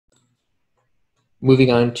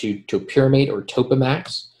Moving on to Topiramate or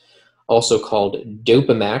Topamax, also called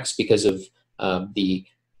Dopamax because of the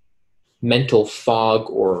mental fog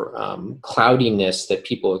or cloudiness that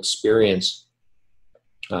people experience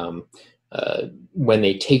when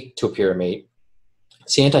they take Topiramate.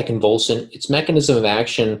 It's anticonvulsant. Its mechanism of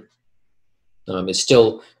action is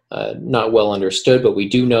still not well understood, but we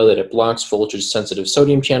do know that it blocks voltage-sensitive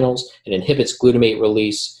sodium channels, it inhibits glutamate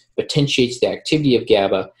release, potentiates the activity of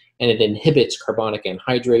GABA, and it inhibits carbonic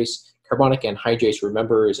anhydrase. Carbonic anhydrase,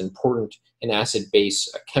 remember, is important in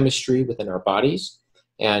acid-base chemistry within our bodies.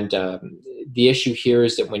 And the issue here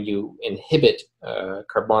is that when you inhibit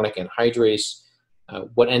carbonic anhydrase,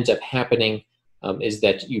 what ends up happening is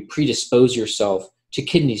that you predispose yourself to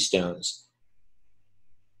kidney stones.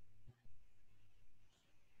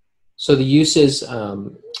 So the uses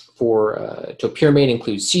for Topiramate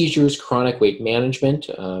include seizures, chronic weight management.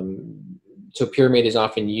 Topiramate is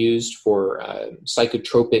often used for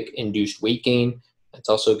psychotropic-induced weight gain. It's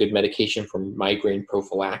also a good medication for migraine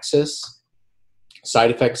prophylaxis.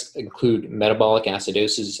 Side effects include metabolic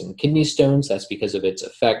acidosis and kidney stones. That's because of its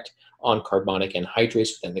effect on carbonic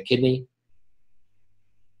anhydrase within the kidney.